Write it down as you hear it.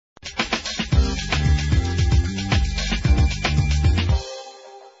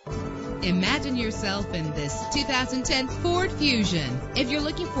Imagine yourself in this 2010 Ford Fusion. If you're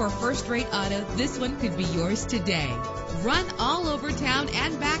looking for a first-rate auto, this one could be yours today. Run all over town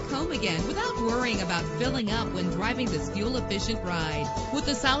and back home again without worrying about filling up when driving this fuel-efficient ride. With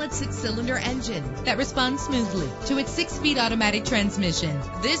a solid 6-cylinder engine that responds smoothly to its 6-speed automatic transmission,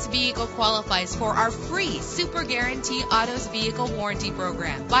 this vehicle qualifies for our free Super Guarantee Autos Vehicle Warranty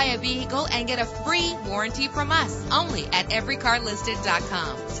Program. Buy a vehicle and get a free warranty from us only at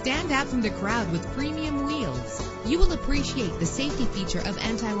everycarlisted.com. Stand out from the crowd with premium wheels. You will appreciate the safety feature of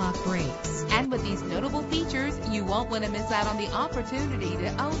anti-lock brakes. And with these notable features, you won't want to miss out on the opportunity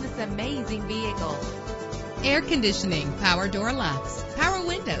to own this amazing vehicle. Air conditioning, power door locks, power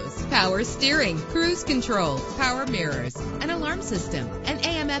windows, power steering, cruise control, power mirrors, an alarm system, an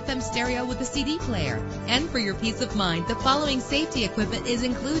AM/FM stereo with a CD player. And for your peace of mind, the following safety equipment is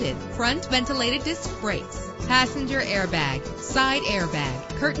included: front ventilated disc brakes, passenger airbag, side airbag,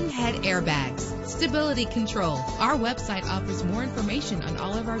 curtain head airbags, stability control. Our website offers more information on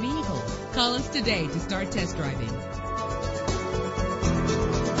all of our vehicles. Call us today to start test driving.